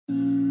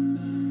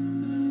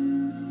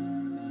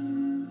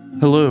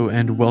Hello,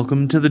 and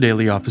welcome to the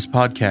Daily Office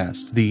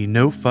Podcast, the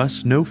No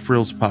Fuss, No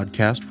Frills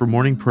podcast for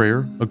morning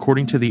prayer,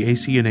 according to the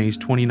ACNA's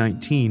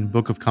 2019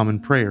 Book of Common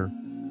Prayer.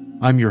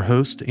 I'm your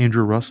host,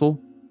 Andrew Russell,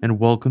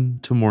 and welcome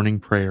to morning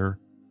prayer.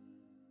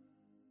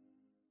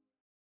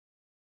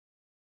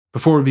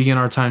 Before we begin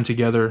our time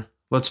together,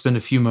 let's spend a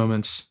few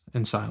moments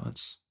in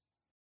silence.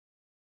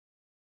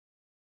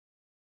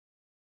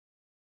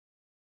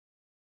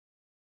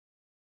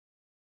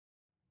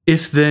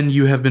 If then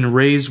you have been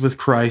raised with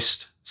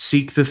Christ,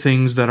 seek the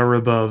things that are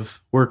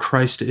above, where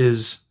Christ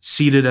is,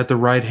 seated at the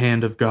right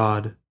hand of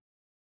God.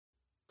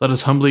 Let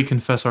us humbly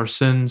confess our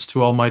sins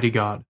to Almighty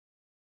God.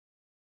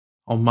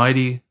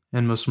 Almighty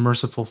and most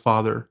merciful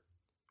Father,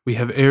 we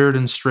have erred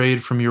and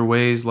strayed from your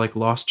ways like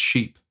lost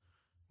sheep.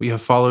 We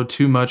have followed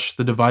too much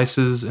the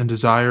devices and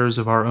desires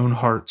of our own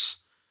hearts.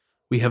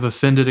 We have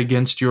offended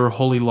against your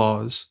holy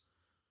laws.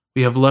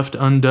 We have left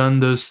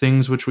undone those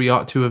things which we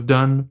ought to have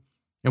done,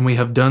 and we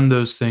have done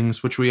those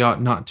things which we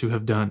ought not to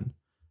have done.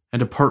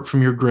 And apart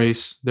from your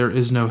grace, there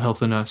is no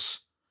health in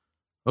us.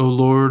 O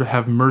Lord,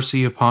 have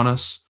mercy upon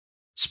us.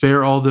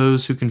 Spare all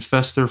those who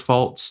confess their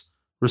faults.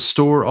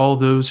 Restore all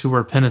those who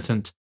are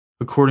penitent,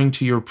 according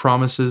to your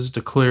promises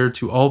declared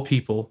to all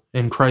people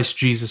in Christ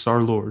Jesus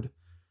our Lord.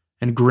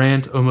 And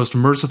grant, O most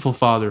merciful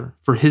Father,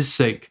 for his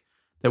sake,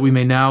 that we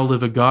may now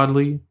live a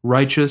godly,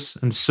 righteous,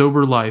 and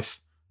sober life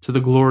to the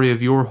glory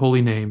of your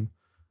holy name.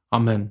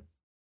 Amen.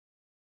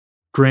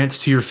 Grant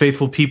to your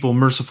faithful people,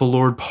 merciful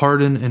Lord,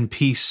 pardon and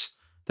peace,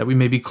 that we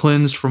may be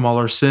cleansed from all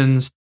our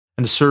sins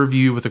and serve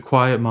you with a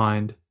quiet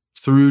mind,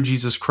 through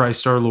Jesus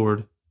Christ our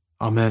Lord.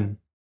 Amen.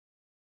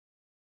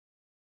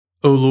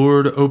 O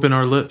Lord, open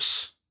our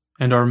lips,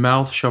 and our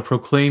mouth shall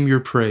proclaim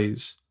your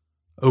praise.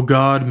 O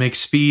God, make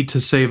speed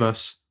to save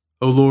us.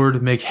 O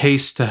Lord, make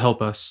haste to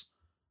help us.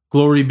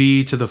 Glory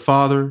be to the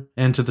Father,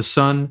 and to the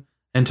Son,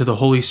 and to the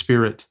Holy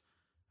Spirit,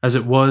 as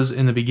it was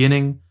in the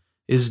beginning,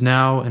 is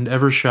now, and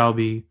ever shall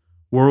be,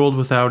 world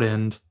without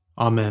end.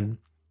 Amen.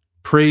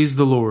 Praise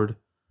the Lord.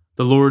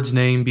 The Lord's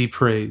name be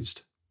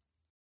praised.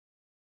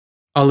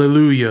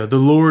 Alleluia. The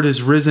Lord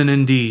is risen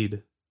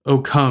indeed. O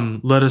come,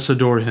 let us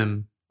adore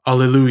him.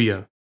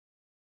 Alleluia.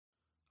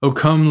 O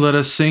come, let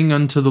us sing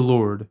unto the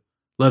Lord.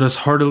 Let us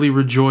heartily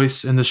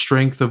rejoice in the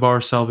strength of our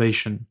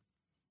salvation.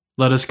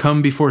 Let us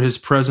come before his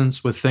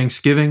presence with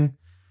thanksgiving,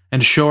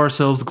 and show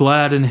ourselves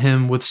glad in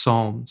him with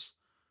psalms.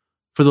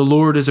 For the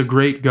Lord is a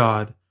great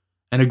God,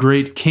 and a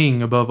great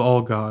King above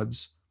all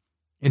gods.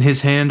 In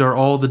his hand are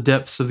all the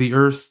depths of the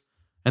earth,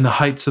 and the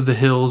heights of the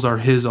hills are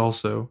his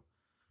also.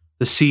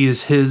 The sea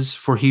is his,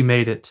 for he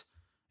made it,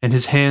 and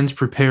his hands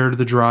prepared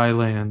the dry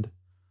land.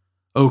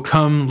 O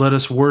come, let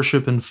us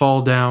worship and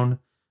fall down,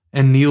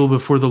 and kneel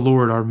before the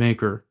Lord our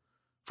Maker.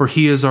 For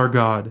he is our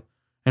God,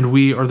 and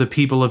we are the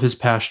people of his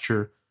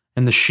pasture,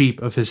 and the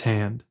sheep of his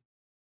hand.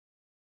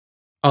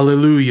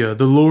 Alleluia,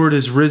 the Lord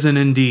is risen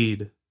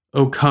indeed.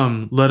 O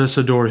come, let us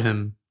adore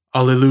him.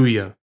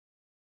 Alleluia.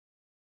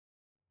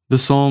 The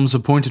Psalms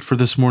appointed for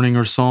this morning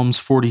are Psalms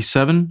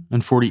 47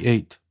 and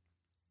 48.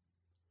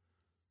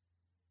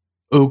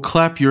 O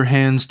clap your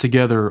hands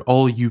together,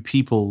 all you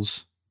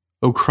peoples.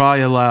 O cry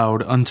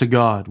aloud unto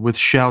God with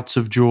shouts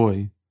of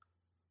joy.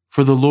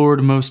 For the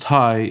Lord Most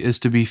High is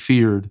to be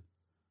feared.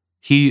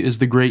 He is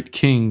the great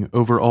King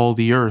over all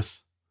the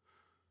earth.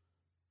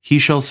 He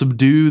shall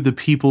subdue the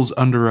peoples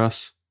under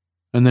us,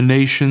 and the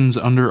nations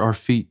under our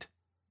feet.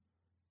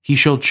 He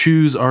shall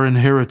choose our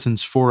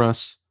inheritance for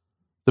us,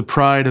 the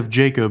pride of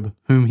Jacob,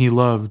 whom he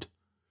loved.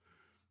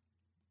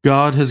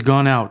 God has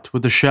gone out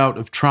with a shout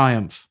of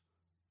triumph,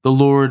 the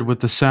Lord with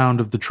the sound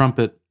of the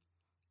trumpet.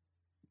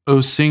 O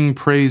sing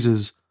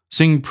praises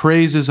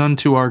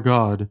unto our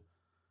God.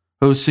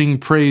 O sing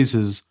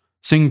praises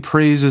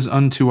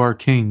unto our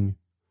King.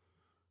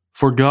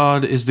 For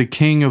God is the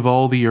King of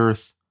all the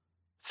earth.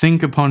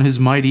 Think upon his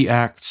mighty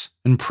acts,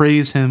 and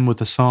praise him with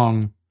a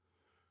song.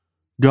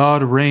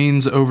 God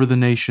reigns over the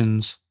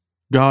nations.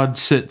 God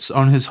sits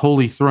on his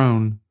holy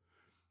throne.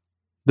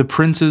 The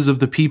princes of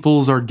the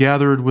peoples are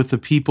gathered with the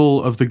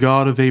people of the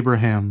God of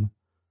Abraham.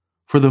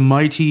 For the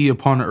mighty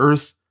upon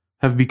earth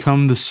have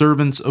become the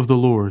servants of the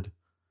Lord,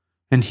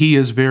 and he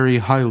is very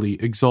highly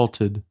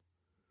exalted.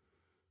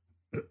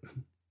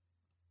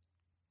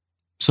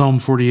 Psalm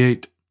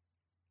 48.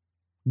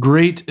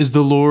 Great is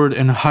the Lord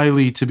and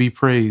highly to be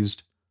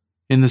praised,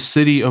 in the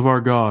city of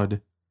our God,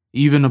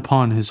 even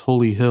upon his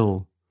holy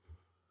hill.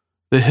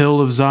 The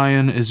hill of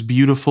Zion is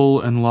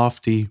beautiful and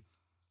lofty.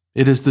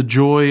 It is the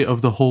joy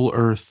of the whole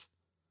earth.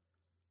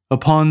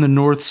 Upon the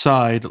north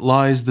side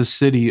lies the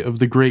city of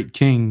the great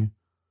King.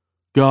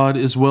 God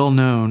is well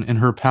known in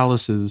her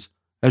palaces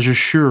as a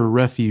sure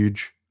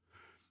refuge.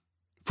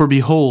 For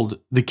behold,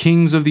 the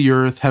kings of the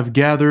earth have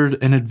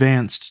gathered and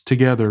advanced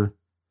together.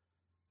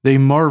 They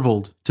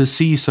marveled to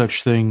see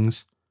such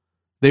things.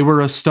 They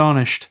were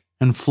astonished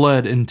and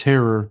fled in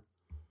terror.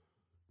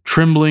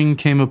 Trembling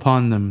came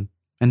upon them,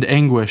 and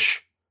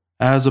anguish,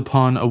 as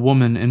upon a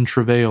woman in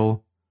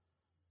travail.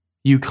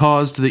 You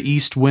caused the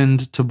east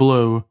wind to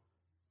blow,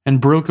 and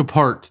broke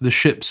apart the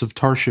ships of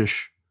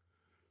Tarshish.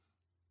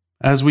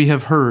 As we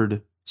have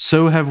heard,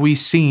 so have we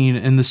seen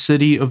in the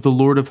city of the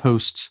Lord of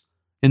hosts,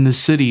 in the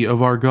city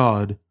of our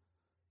God.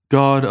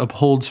 God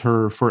upholds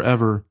her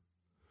forever.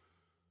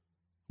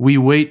 We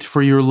wait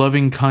for your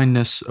loving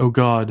kindness, O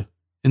God,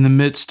 in the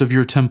midst of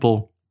your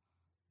temple.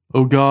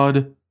 O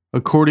God,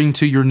 according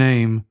to your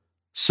name,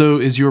 so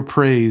is your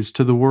praise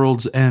to the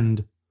world's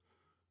end.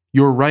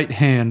 Your right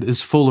hand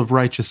is full of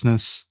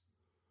righteousness.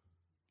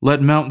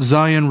 Let Mount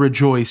Zion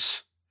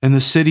rejoice, and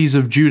the cities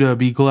of Judah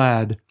be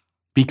glad,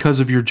 because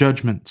of your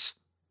judgments.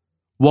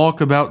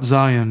 Walk about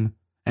Zion,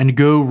 and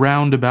go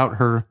round about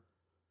her.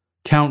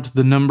 Count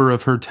the number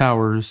of her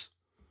towers.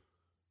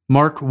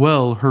 Mark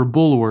well her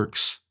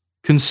bulwarks.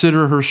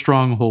 Consider her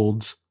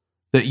strongholds,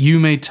 that you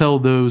may tell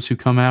those who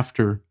come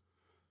after.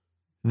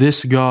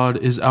 This God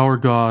is our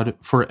God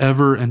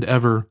forever and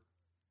ever.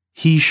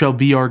 He shall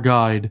be our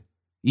guide,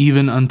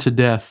 even unto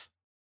death.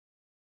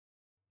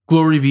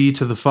 Glory be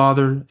to the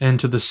Father, and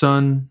to the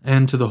Son,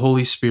 and to the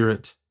Holy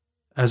Spirit,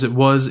 as it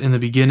was in the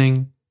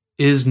beginning,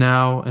 is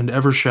now, and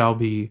ever shall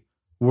be,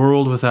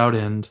 world without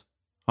end.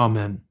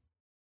 Amen.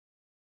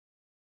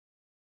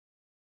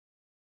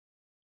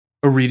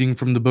 A reading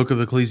from the book of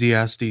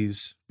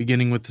Ecclesiastes,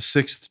 beginning with the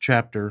 6th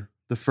chapter,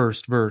 the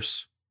 1st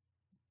verse.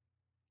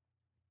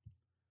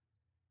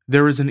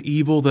 There is an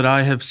evil that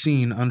I have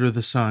seen under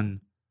the sun,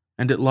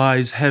 and it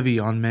lies heavy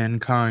on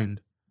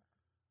mankind.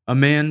 A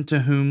man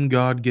to whom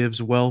God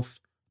gives wealth,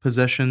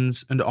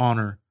 possessions, and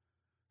honor,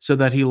 so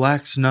that he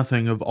lacks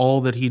nothing of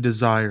all that he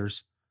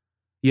desires.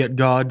 Yet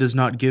God does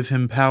not give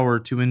him power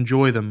to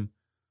enjoy them,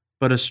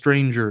 but a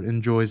stranger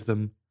enjoys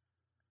them.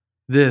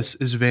 This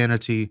is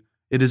vanity.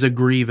 It is a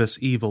grievous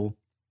evil.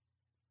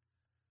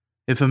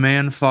 If a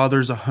man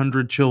fathers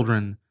 100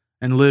 children,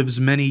 and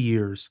lives many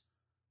years,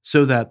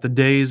 so that the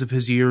days of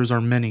his years are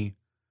many,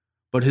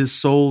 but his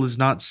soul is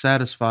not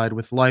satisfied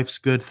with life's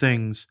good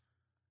things,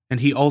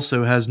 and he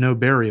also has no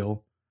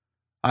burial,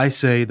 I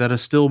say that a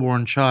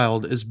stillborn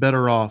child is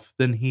better off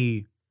than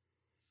he.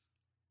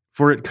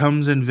 For it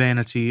comes in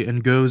vanity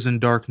and goes in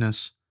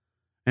darkness,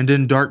 and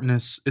in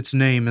darkness its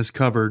name is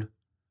covered.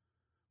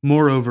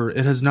 Moreover,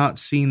 it has not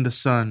seen the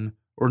sun,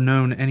 or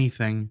known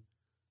anything,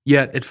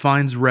 yet it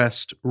finds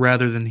rest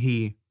rather than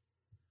he.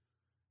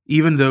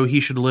 Even though he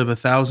should live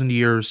 1,000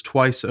 years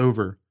twice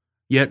over,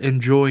 yet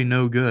enjoy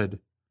no good,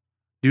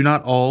 do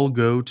not all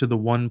go to the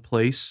one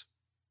place?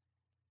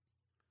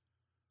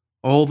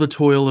 All the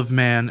toil of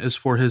man is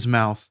for his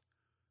mouth,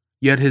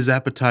 yet his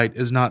appetite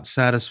is not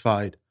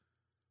satisfied.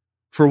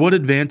 For what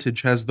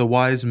advantage has the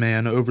wise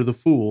man over the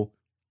fool?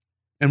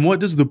 And what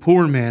does the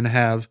poor man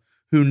have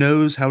who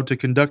knows how to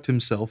conduct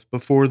himself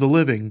before the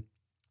living?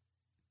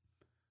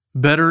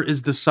 Better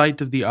is the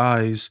sight of the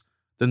eyes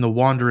than the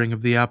wandering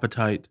of the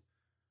appetite.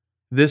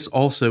 This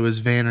also is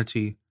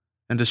vanity,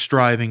 and a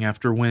striving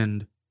after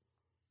wind.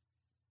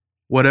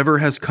 Whatever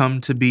has come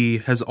to be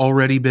has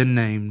already been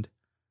named,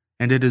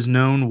 and it is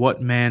known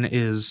what man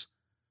is,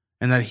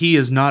 and that he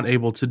is not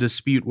able to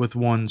dispute with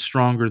one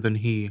stronger than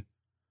he.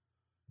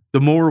 The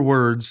more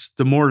words,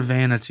 the more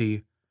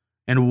vanity,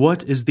 and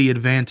what is the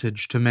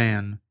advantage to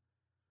man?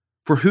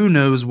 For who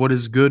knows what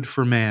is good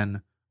for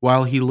man,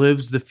 while he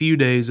lives the few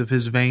days of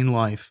his vain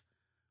life,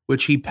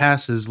 which he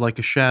passes like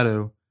a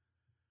shadow?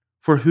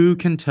 For who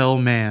can tell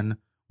man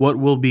what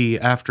will be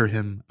after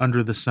him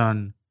under the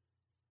sun?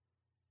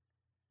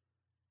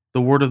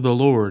 The word of the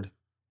Lord.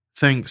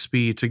 Thanks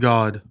be to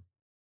God.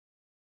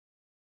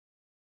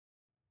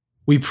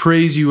 We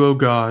praise you, O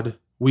God.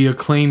 We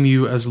acclaim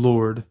you as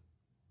Lord.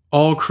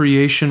 All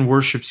creation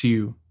worships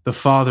you, the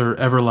Father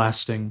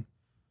everlasting.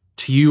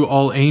 To you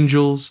all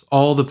angels,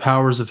 all the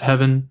powers of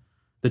heaven,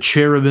 the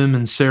cherubim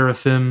and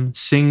seraphim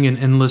sing in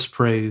endless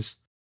praise.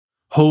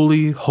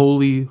 Holy,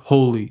 holy,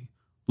 holy,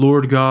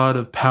 Lord God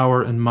of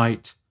power and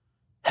might.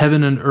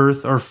 Heaven and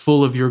earth are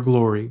full of your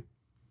glory.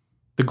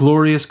 The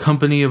glorious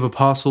company of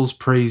apostles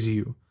praise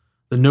you.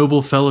 The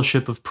noble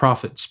fellowship of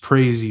prophets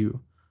praise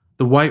you.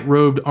 The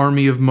white-robed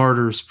army of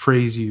martyrs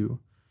praise you.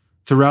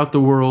 Throughout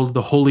the world,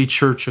 the Holy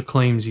Church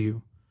acclaims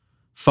you.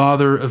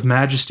 Father of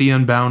majesty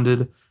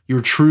unbounded,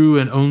 your true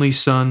and only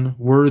Son,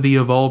 worthy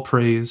of all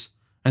praise,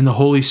 and the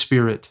Holy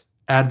Spirit,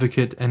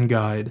 advocate and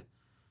guide.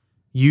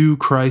 You,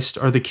 Christ,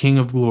 are the King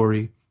of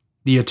glory,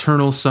 the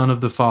eternal Son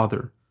of the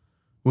Father.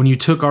 When you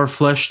took our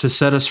flesh to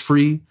set us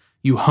free,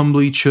 you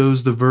humbly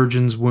chose the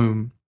Virgin's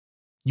womb.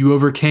 You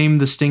overcame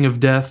the sting of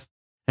death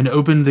and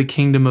opened the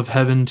kingdom of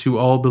heaven to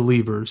all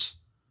believers.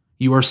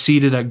 You are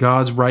seated at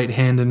God's right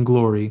hand in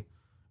glory.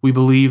 We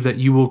believe that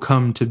you will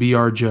come to be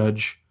our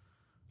judge.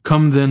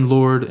 Come then,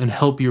 Lord, and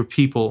help your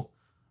people,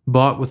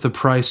 bought with the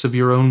price of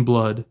your own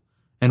blood,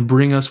 and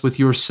bring us with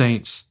your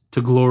saints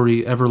to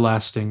glory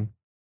everlasting.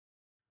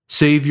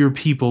 Save your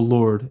people,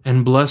 Lord,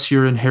 and bless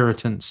your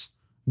inheritance.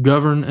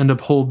 Govern and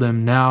uphold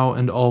them now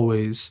and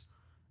always.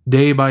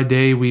 Day by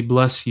day we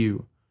bless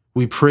you.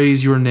 We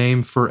praise your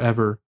name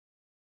forever.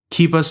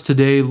 Keep us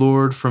today,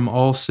 Lord, from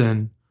all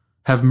sin.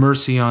 Have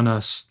mercy on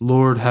us,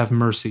 Lord, have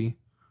mercy.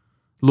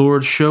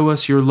 Lord, show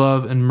us your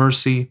love and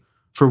mercy,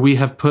 for we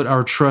have put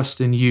our trust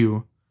in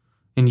you.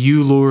 In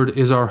you, Lord,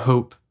 is our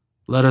hope.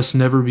 Let us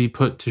never be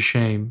put to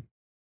shame.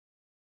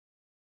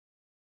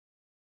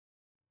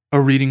 A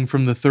reading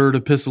from the third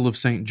epistle of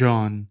St.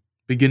 John,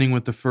 beginning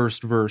with the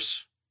first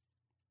verse.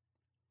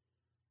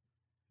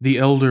 The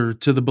elder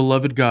to the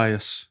beloved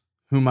Gaius,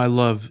 whom I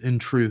love in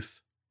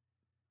truth.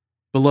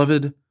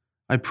 Beloved,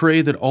 I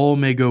pray that all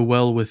may go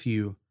well with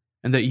you,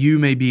 and that you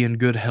may be in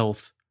good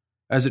health,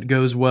 as it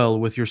goes well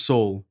with your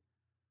soul.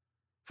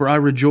 For I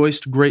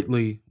rejoiced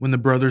greatly when the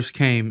brothers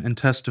came and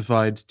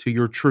testified to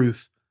your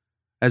truth,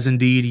 as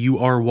indeed you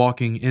are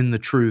walking in the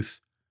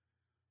truth.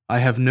 I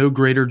have no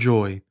greater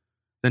joy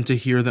than to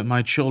hear that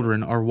my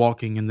children are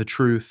walking in the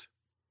truth.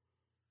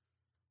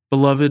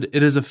 Beloved,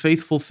 it is a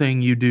faithful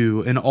thing you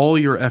do in all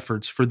your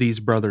efforts for these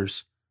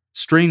brothers,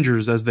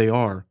 strangers as they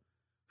are,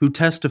 who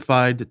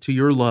testified to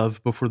your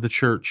love before the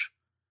church.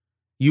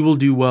 You will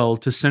do well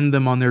to send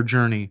them on their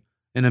journey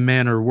in a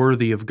manner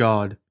worthy of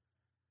God.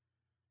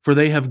 For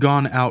they have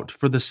gone out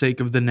for the sake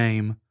of the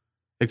name,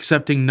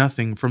 accepting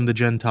nothing from the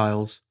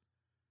Gentiles.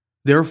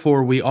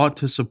 Therefore we ought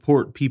to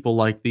support people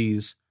like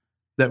these,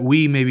 that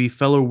we may be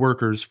fellow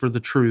workers for the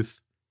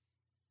truth.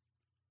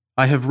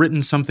 I have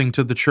written something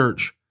to the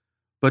church,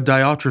 but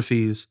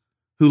Diotrephes,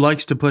 who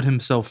likes to put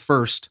himself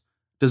first,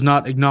 does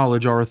not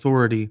acknowledge our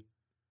authority.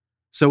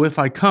 So if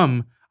I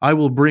come, I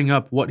will bring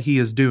up what he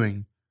is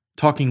doing,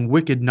 talking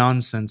wicked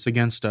nonsense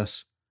against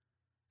us.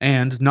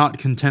 And, not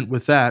content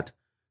with that,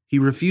 he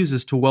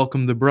refuses to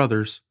welcome the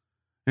brothers,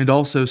 and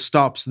also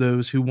stops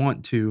those who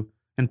want to,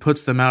 and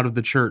puts them out of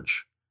the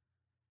church.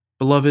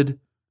 Beloved,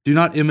 do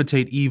not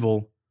imitate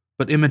evil,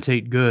 but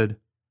imitate good.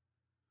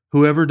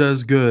 Whoever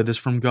does good is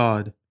from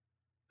God.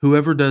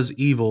 Whoever does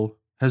evil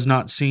has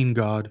not seen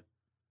God.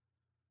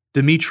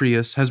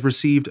 Demetrius has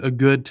received a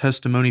good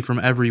testimony from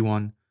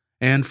everyone,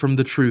 and from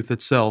the truth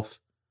itself.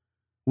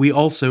 We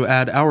also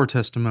add our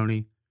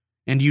testimony,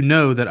 and you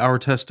know that our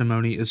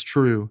testimony is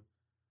true.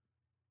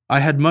 I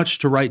had much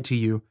to write to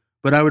you,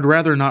 but I would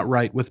rather not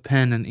write with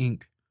pen and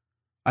ink.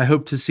 I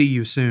hope to see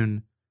you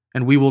soon,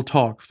 and we will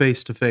talk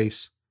face to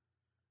face.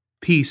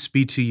 Peace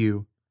be to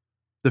you.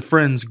 The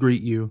friends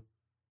greet you.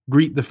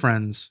 Greet the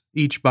friends,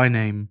 each by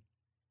name.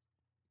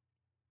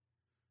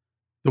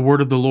 The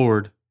word of the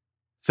Lord.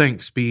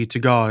 Thanks be to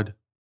God.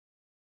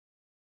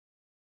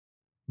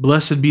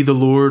 Blessed be the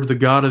Lord, the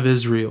God of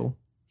Israel.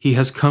 He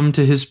has come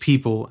to his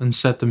people and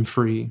set them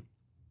free.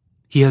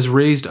 He has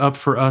raised up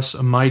for us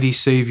a mighty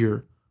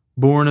Savior,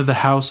 born of the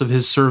house of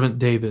his servant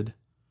David.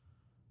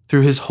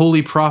 Through his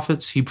holy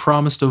prophets he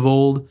promised of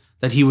old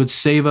that he would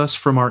save us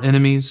from our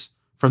enemies,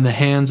 from the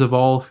hands of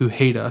all who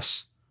hate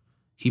us.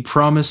 He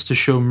promised to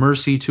show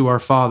mercy to our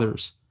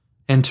fathers,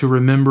 and to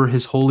remember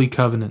his holy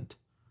covenant.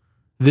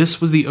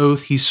 This was the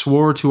oath he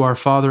swore to our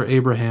father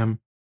Abraham,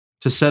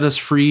 to set us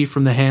free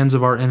from the hands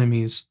of our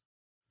enemies,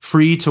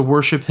 free to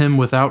worship him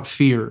without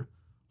fear,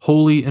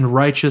 holy and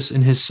righteous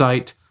in his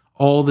sight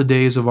all the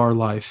days of our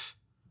life.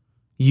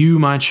 You,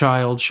 my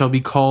child, shall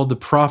be called the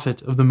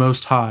prophet of the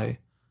Most High,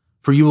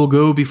 for you will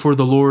go before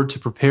the Lord to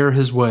prepare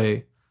his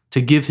way,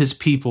 to give his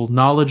people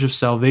knowledge of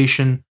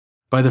salvation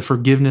by the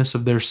forgiveness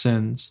of their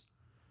sins.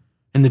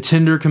 In the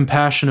tender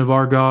compassion of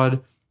our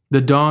God,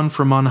 the dawn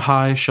from on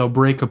high shall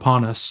break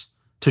upon us,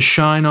 to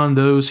shine on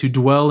those who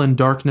dwell in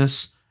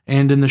darkness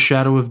and in the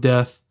shadow of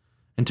death,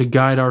 and to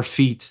guide our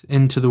feet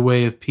into the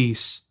way of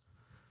peace.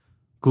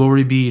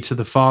 Glory be to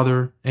the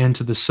Father, and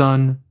to the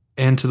Son,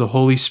 and to the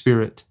Holy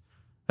Spirit,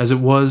 as it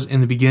was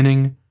in the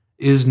beginning,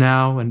 is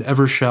now, and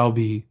ever shall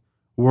be,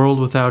 world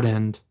without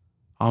end.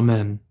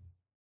 Amen.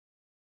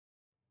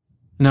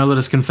 Now let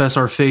us confess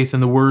our faith in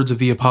the words of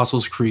the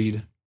Apostles'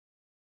 Creed.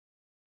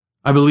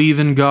 I believe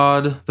in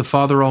God, the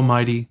Father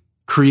Almighty,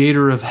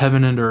 creator of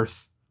heaven and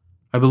earth.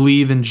 I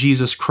believe in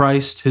Jesus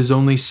Christ, his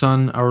only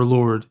Son, our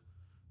Lord.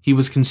 He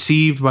was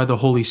conceived by the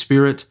Holy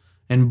Spirit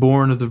and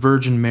born of the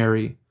Virgin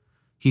Mary.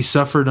 He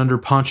suffered under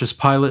Pontius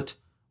Pilate,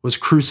 was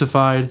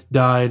crucified,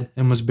 died,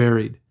 and was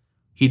buried.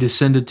 He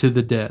descended to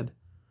the dead.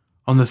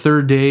 On the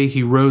third day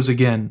he rose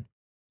again.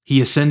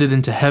 He ascended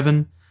into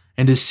heaven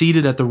and is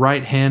seated at the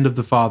right hand of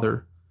the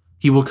Father.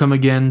 He will come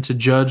again to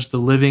judge the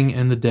living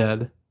and the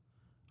dead.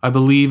 I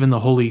believe in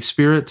the Holy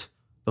Spirit,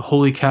 the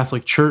Holy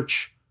Catholic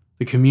Church,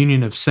 the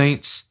communion of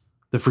saints,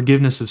 the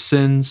forgiveness of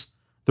sins,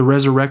 the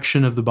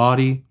resurrection of the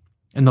body,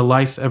 and the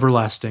life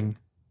everlasting.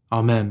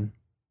 Amen.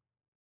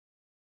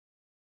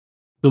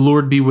 The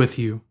Lord be with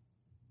you,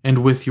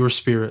 and with your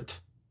spirit.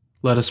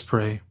 Let us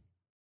pray.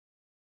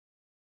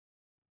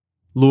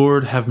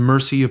 Lord, have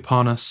mercy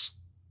upon us.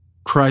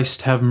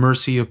 Christ, have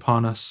mercy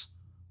upon us.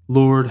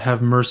 Lord,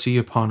 have mercy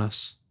upon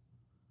us.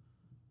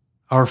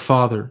 Our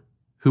Father,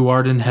 who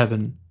art in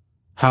heaven,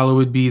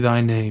 hallowed be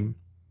thy name.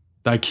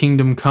 Thy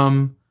kingdom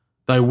come,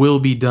 thy will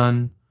be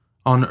done,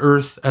 on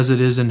earth as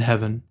it is in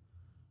heaven.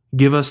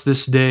 Give us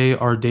this day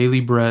our daily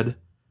bread,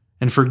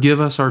 and forgive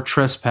us our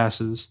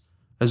trespasses,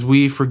 as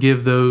we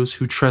forgive those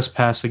who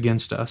trespass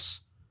against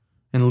us.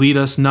 And lead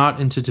us not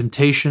into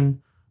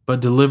temptation, but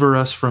deliver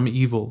us from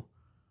evil.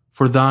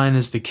 For thine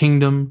is the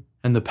kingdom,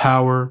 and the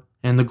power,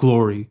 and the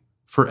glory,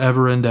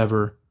 forever and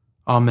ever.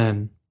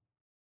 Amen.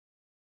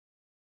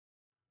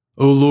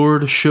 O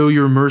Lord, show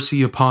your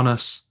mercy upon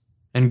us,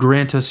 and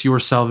grant us your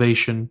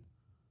salvation.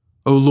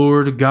 O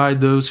Lord,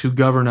 guide those who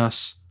govern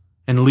us,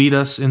 and lead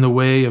us in the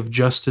way of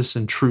justice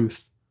and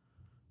truth.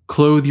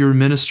 Clothe your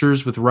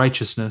ministers with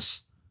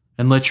righteousness,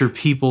 and let your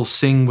people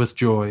sing with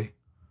joy.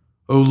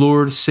 O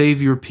Lord,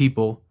 save your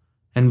people,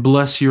 and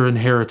bless your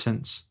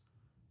inheritance.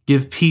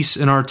 Give peace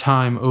in our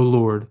time, O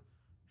Lord,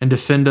 and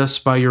defend us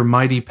by your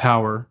mighty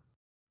power.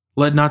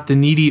 Let not the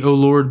needy, O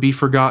Lord, be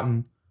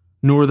forgotten,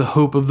 nor the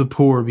hope of the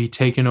poor be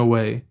taken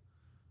away.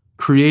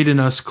 Create in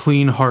us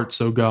clean hearts,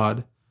 O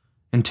God,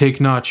 and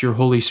take not your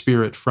Holy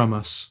Spirit from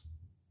us.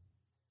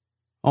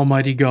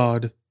 Almighty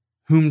God,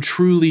 whom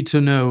truly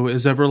to know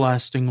is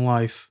everlasting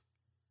life,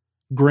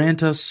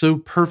 grant us so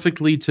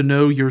perfectly to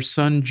know your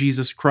Son,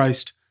 Jesus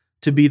Christ,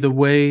 to be the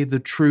way, the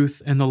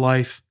truth, and the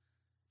life,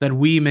 that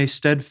we may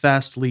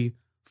steadfastly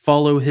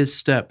follow his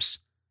steps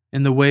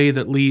in the way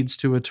that leads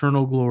to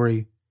eternal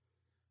glory.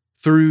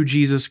 Through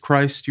Jesus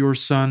Christ, your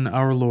Son,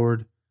 our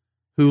Lord,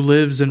 who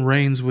lives and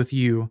reigns with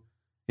you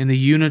in the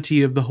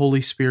unity of the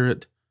Holy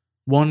Spirit,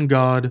 one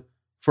God,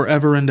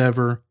 forever and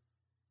ever.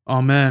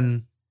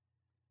 Amen.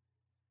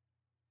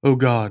 O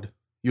God,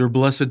 your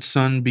blessed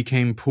Son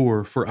became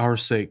poor for our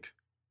sake,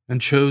 and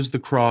chose the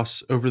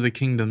cross over the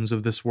kingdoms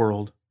of this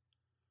world.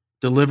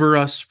 Deliver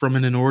us from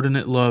an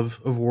inordinate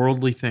love of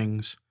worldly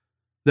things,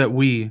 that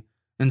we,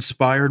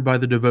 inspired by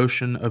the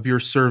devotion of your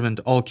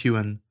servant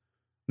Alcuin,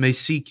 may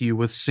seek you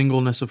with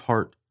singleness of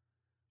heart,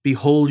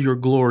 behold your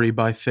glory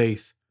by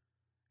faith,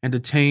 and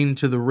attain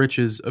to the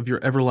riches of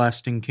your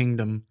everlasting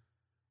kingdom,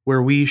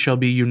 where we shall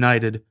be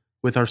united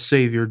with our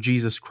Savior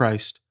Jesus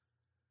Christ,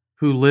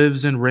 who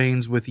lives and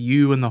reigns with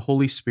you in the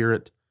Holy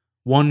Spirit,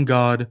 one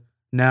God,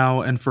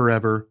 now and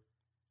forever.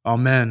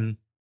 Amen.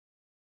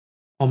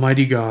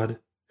 Almighty God,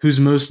 whose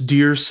most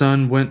dear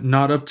Son went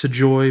not up to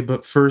joy,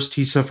 but first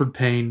he suffered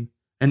pain,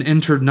 and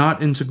entered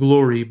not into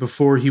glory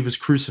before he was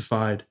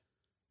crucified,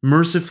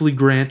 mercifully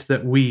grant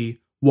that we,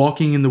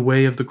 walking in the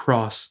way of the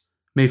cross,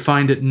 may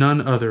find it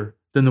none other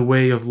than the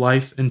way of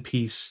life and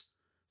peace.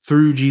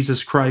 Through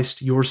Jesus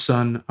Christ, your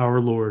Son, our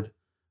Lord.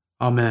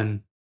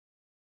 Amen.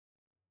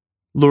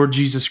 Lord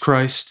Jesus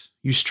Christ,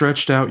 you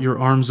stretched out your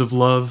arms of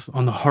love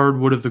on the hard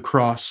wood of the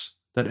cross,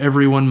 that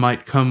everyone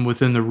might come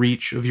within the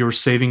reach of your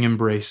saving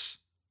embrace.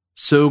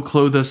 So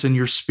clothe us in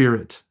your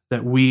Spirit,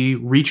 that we,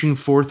 reaching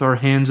forth our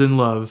hands in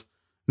love,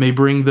 may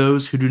bring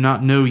those who do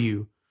not know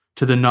you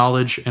to the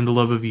knowledge and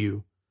love of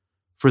you,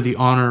 for the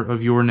honor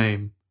of your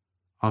name.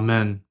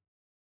 Amen.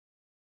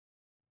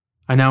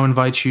 I now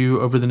invite you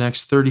over the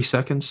next 30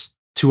 seconds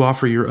to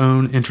offer your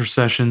own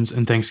intercessions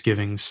and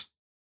thanksgivings.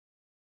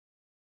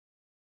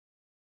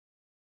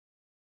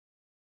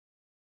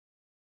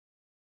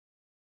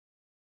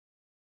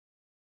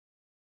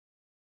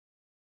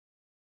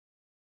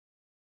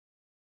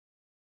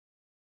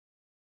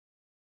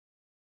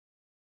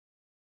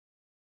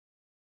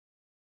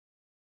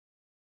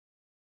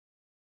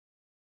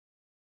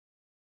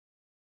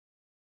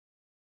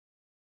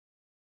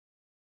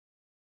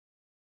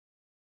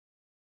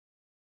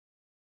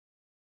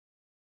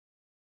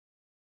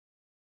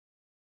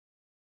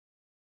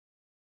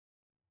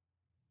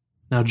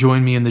 Now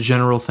join me in the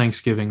general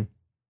thanksgiving.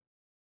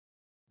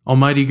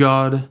 Almighty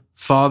God,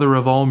 Father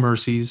of all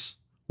mercies,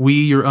 we,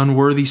 your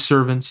unworthy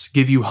servants,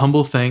 give you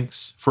humble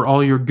thanks for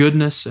all your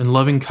goodness and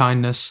loving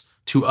kindness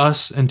to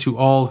us and to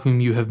all whom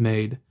you have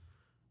made.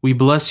 We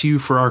bless you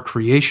for our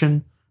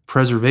creation,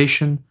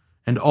 preservation,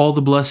 and all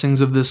the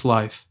blessings of this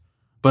life,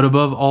 but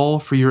above all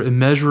for your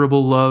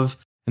immeasurable love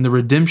and the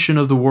redemption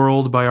of the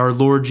world by our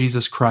Lord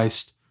Jesus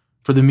Christ,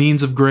 for the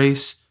means of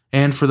grace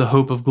and for the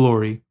hope of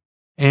glory.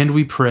 And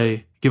we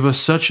pray, give us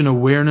such an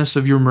awareness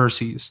of your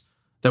mercies,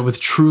 that with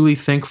truly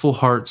thankful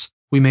hearts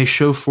we may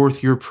show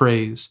forth your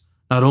praise,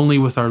 not only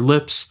with our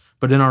lips,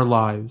 but in our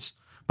lives,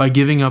 by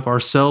giving up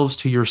ourselves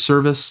to your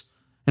service,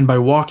 and by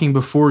walking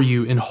before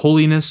you in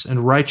holiness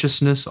and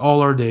righteousness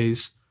all our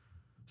days.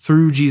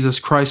 Through Jesus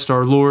Christ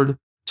our Lord,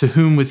 to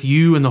whom with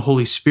you and the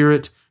Holy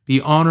Spirit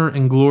be honor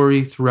and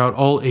glory throughout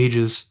all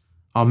ages.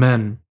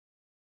 Amen.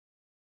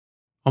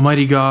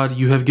 Almighty God,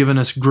 you have given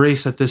us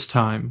grace at this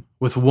time,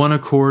 with one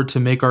accord to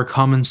make our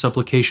common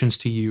supplications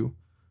to you.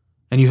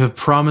 And you have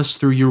promised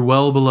through your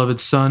well-beloved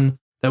Son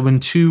that when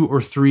 2 or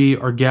 3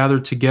 are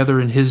gathered together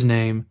in his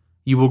name,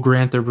 you will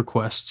grant their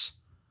requests.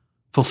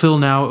 Fulfill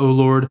now, O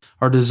Lord,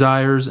 our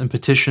desires and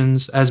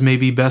petitions as may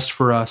be best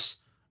for us,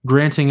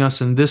 granting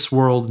us in this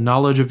world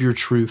knowledge of your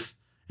truth,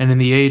 and in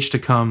the age to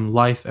come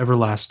life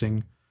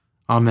everlasting.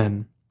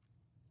 Amen.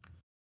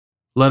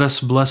 Let us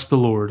bless the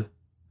Lord.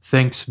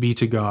 Thanks be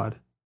to God.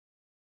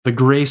 The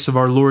grace of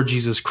our Lord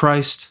Jesus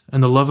Christ,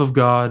 and the love of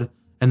God,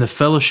 and the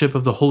fellowship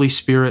of the Holy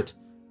Spirit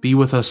be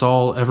with us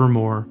all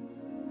evermore.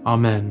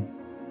 Amen.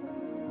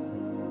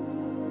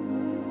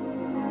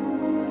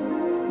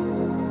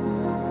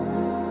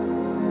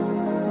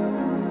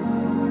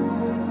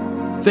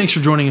 Thanks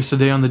for joining us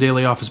today on the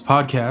Daily Office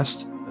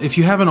Podcast. If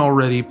you haven't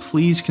already,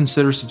 please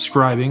consider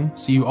subscribing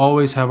so you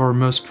always have our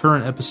most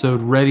current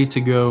episode ready to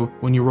go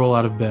when you roll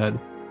out of bed.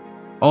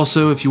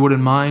 Also, if you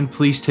wouldn't mind,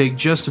 please take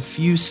just a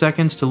few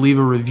seconds to leave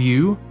a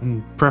review,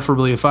 and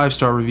preferably a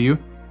 5-star review,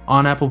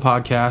 on Apple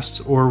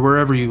Podcasts or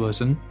wherever you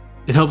listen.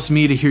 It helps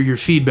me to hear your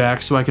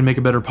feedback so I can make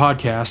a better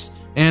podcast,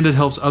 and it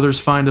helps others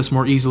find us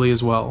more easily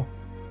as well.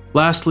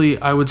 Lastly,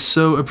 I would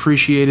so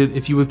appreciate it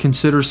if you would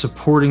consider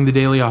supporting the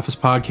Daily Office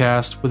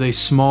podcast with a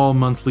small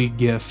monthly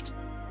gift.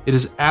 It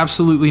is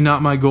absolutely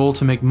not my goal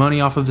to make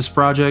money off of this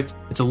project.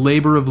 It's a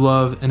labor of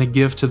love and a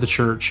gift to the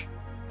church.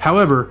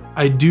 However,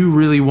 I do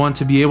really want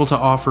to be able to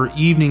offer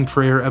evening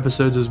prayer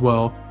episodes as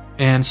well,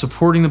 and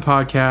supporting the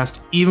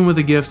podcast, even with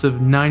a gift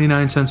of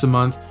 99 cents a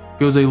month,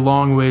 goes a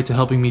long way to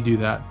helping me do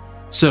that.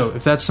 So,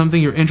 if that's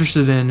something you're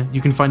interested in,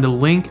 you can find a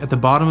link at the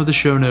bottom of the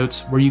show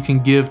notes where you can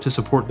give to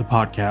support the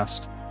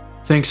podcast.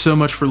 Thanks so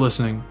much for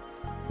listening.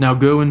 Now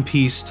go in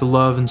peace to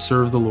love and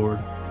serve the Lord.